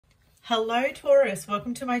Hello Taurus,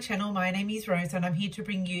 welcome to my channel. My name is Rose and I'm here to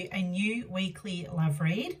bring you a new weekly love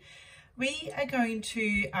read. We are going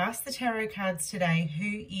to ask the tarot cards today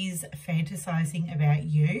who is fantasizing about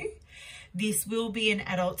you. This will be an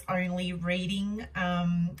adults only reading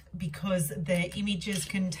because the images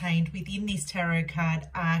contained within this tarot card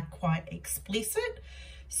are quite explicit.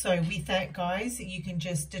 So with that, guys, you can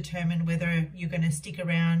just determine whether you're going to stick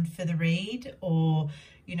around for the read or,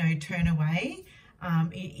 you know, turn away.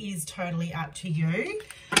 It is totally up to you.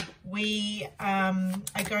 We are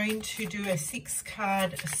going to do a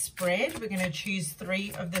 6-card spread. We're going to choose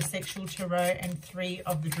 3 of the Sexual Tarot and 3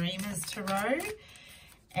 of the Dreamers Tarot.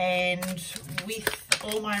 And with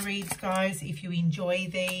all my reads, guys, if you enjoy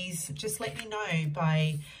these, just let me know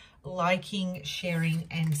by liking, sharing,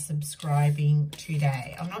 and subscribing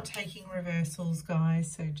today. I'm not taking reversals,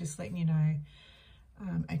 guys, so just letting you know.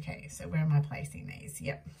 Okay, so where am I placing these?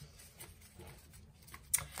 Yep.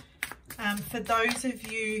 For those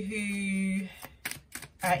of you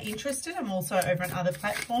who are interested, I'm also over on other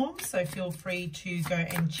platforms, so feel free to go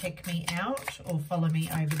and check me out or follow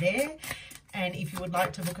me over there. And if you would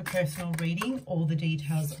like to book a personal reading, all the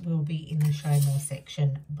details will be in the show more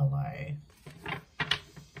section below.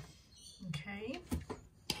 Okay.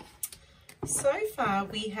 So far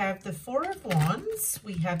we have the 4 of Wands,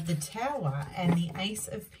 we have the Tower, and the Ace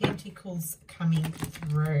of Pentacles coming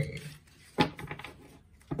through.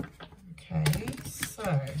 Okay,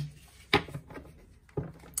 so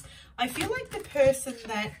I feel like the person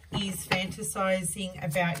that is fantasizing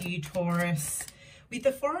about you, Taurus, with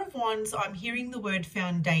the 4 of Wands, I'm hearing the word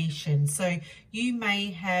foundation. So you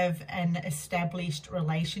may have an established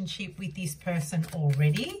relationship with this person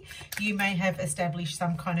already. You may have established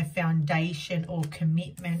some kind of foundation or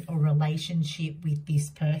commitment or relationship with this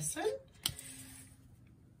person.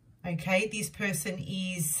 Okay, this person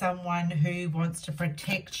is someone who wants to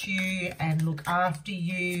protect you and look after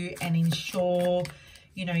you and ensure,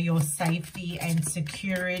 you know, your safety and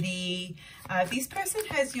security. This person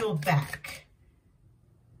has your back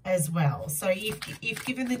as well. So if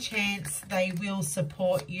given the chance, they will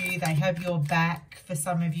support you. They have your back. For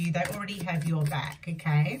some of you, they already have your back,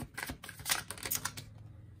 okay?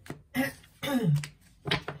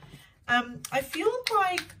 I feel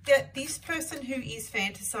like that this person who is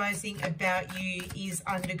fantasizing about you is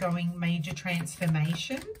undergoing major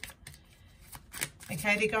transformation.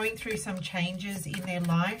 Okay, they're going through some changes in their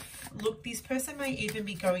life. Look, this person may even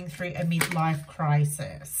be going through a midlife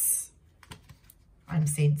crisis. I'm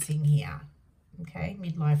sensing here. Okay,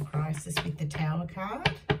 midlife crisis with the Tower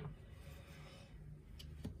card.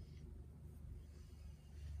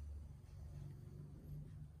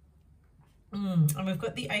 And we've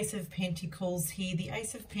got the Ace of Pentacles here. The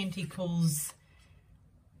Ace of Pentacles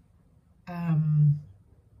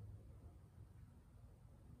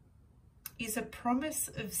is a promise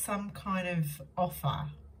of some kind of offer.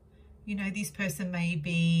 You know, this person may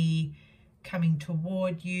be coming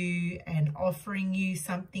toward you and offering you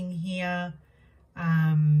something here.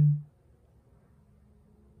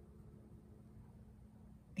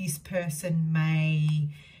 This person may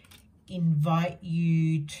invite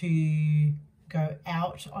you to go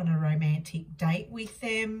out on a romantic date with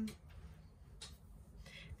them.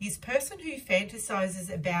 This person who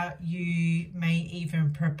fantasizes about you may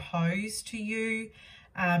even propose to you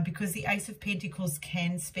because the Ace of Pentacles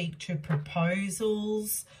can speak to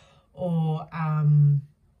proposals or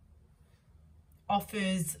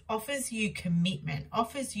offers you commitment,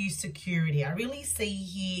 offers you security. I really see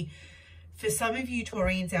here, for some of you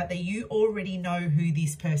Taurians out there, you already know who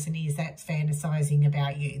this person is that's fantasizing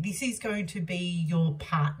about you. This is going to be your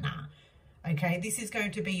partner, okay? This is going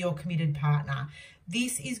to be your committed partner.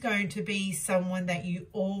 This is going to be someone that you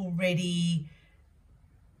already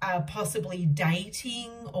are possibly dating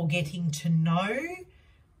or getting to know,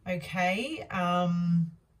 okay?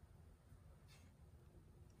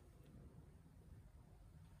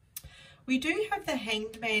 We do have the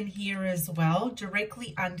Hanged Man here as well,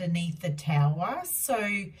 directly underneath the Tower. So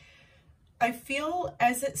I feel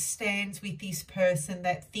as it stands with this person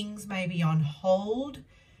that things may be on hold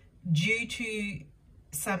due to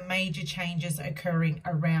some major changes occurring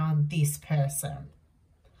around this person.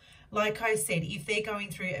 Like I said, if they're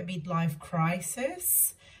going through a midlife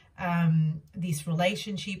crisis, this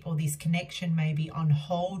relationship or this connection may be on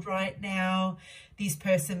hold right now. This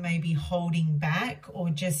person may be holding back or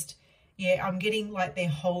just... yeah, I'm getting like they're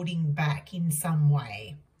holding back in some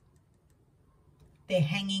way. They're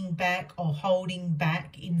hanging back or holding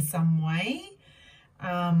back in some way.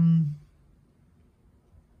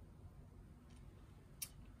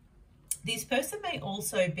 This person may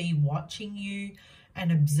also be watching you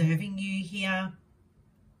and observing you here.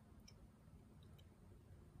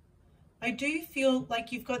 I do feel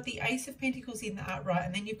like you've got the Ace of Pentacles in the upright,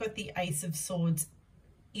 and then you've got the Ace of Swords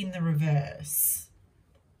in the reverse.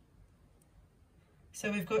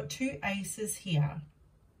 So we've got two aces here.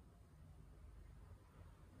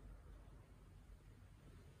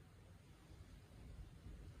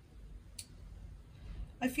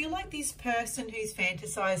 I feel like this person who's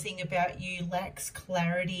fantasizing about you lacks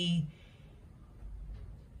clarity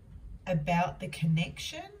about the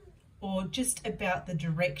connection, or just about the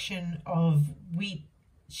direction of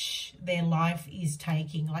which their life is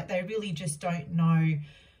taking. Like they really just don't know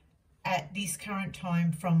at this current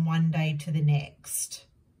time from one day to the next.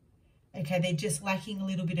 Okay, they're just lacking a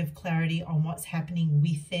little bit of clarity on what's happening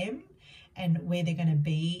with them and where they're going to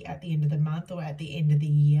be at the end of the month or at the end of the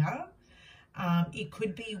year. It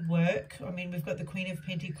could be work. I mean, we've got the Queen of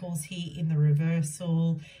Pentacles here in the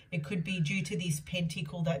reversal. It could be due to this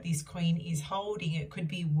pentacle that this Queen is holding. It could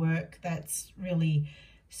be work that's really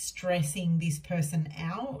stressing this person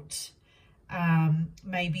out.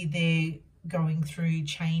 Maybe they're going through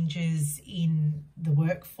changes in the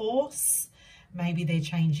workforce. Maybe they're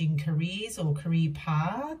changing careers or career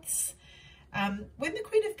paths. When the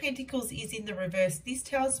Queen of Pentacles is in the reverse, this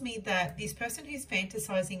tells me that this person who's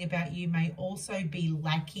fantasizing about you may also be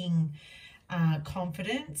lacking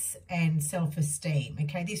confidence and self-esteem.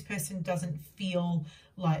 Okay, this person doesn't feel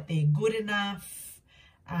like they're good enough.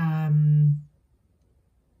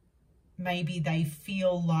 Maybe they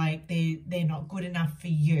feel like they're not good enough for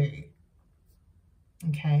you.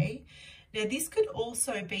 Okay, now this could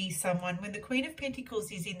also be someone, when the Queen of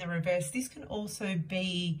Pentacles is in the reverse, this can also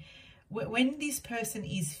be when this person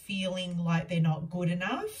is feeling like they're not good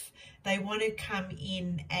enough. They want to come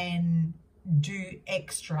in and do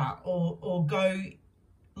extra or go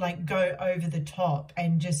over the top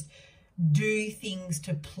and just do things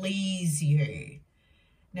to please you.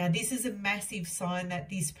 Now, this is a massive sign that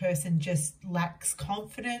this person just lacks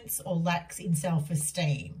confidence or lacks in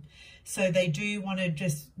self-esteem. So they do want to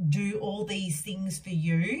just do all these things for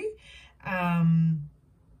you. And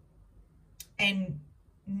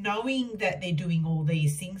knowing that they're doing all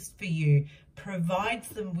these things for you provides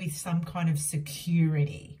them with some kind of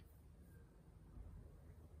security.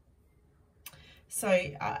 So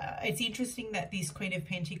it's interesting that this Queen of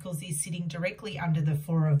Pentacles is sitting directly under the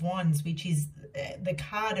Four of Wands, which is the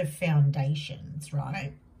card of foundations,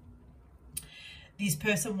 right? This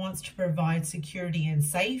person wants to provide security and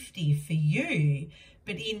safety for you,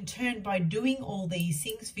 but in turn, by doing all these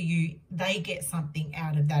things for you, they get something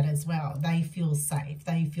out of that as well. They feel safe.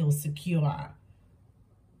 They feel secure.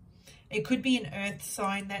 It could be an earth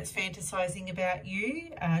sign that's fantasizing about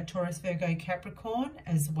you, Taurus, Virgo, Capricorn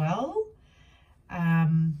as well.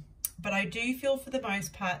 But I do feel for the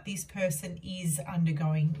most part, this person is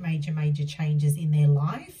undergoing major changes in their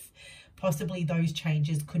life. Possibly those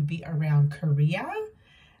changes could be around career,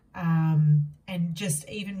 and just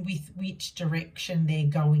even with which direction they're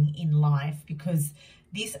going in life, because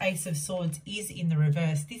this Ace of Swords is in the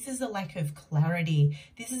reverse. This is a lack of clarity.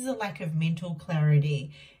 This is a lack of mental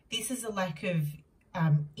clarity. This is a lack of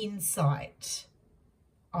insight,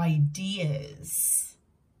 ideas,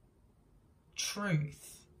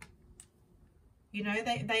 truth. You know,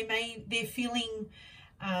 they're feeling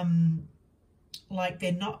like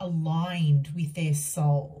they're not aligned with their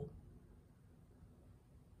soul.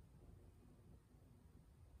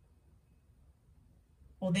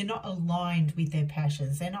 Or they're not aligned with their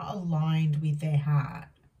passions. They're not aligned with their heart.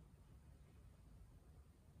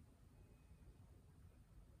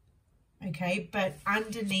 Okay, but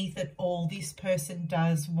underneath it all, this person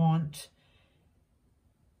does want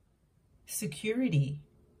security.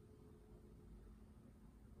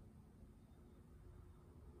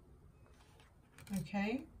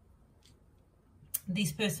 Okay,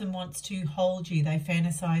 this person wants to hold you. They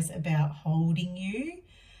fantasize about holding you,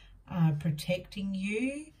 protecting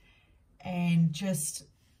you, and just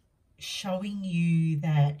showing you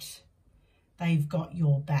that they've got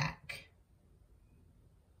your back.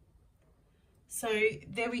 So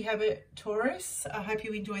there we have it, Taurus. I hope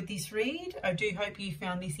you enjoyed this read. I do hope you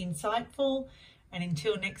found this insightful. And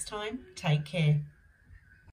until next time, take care.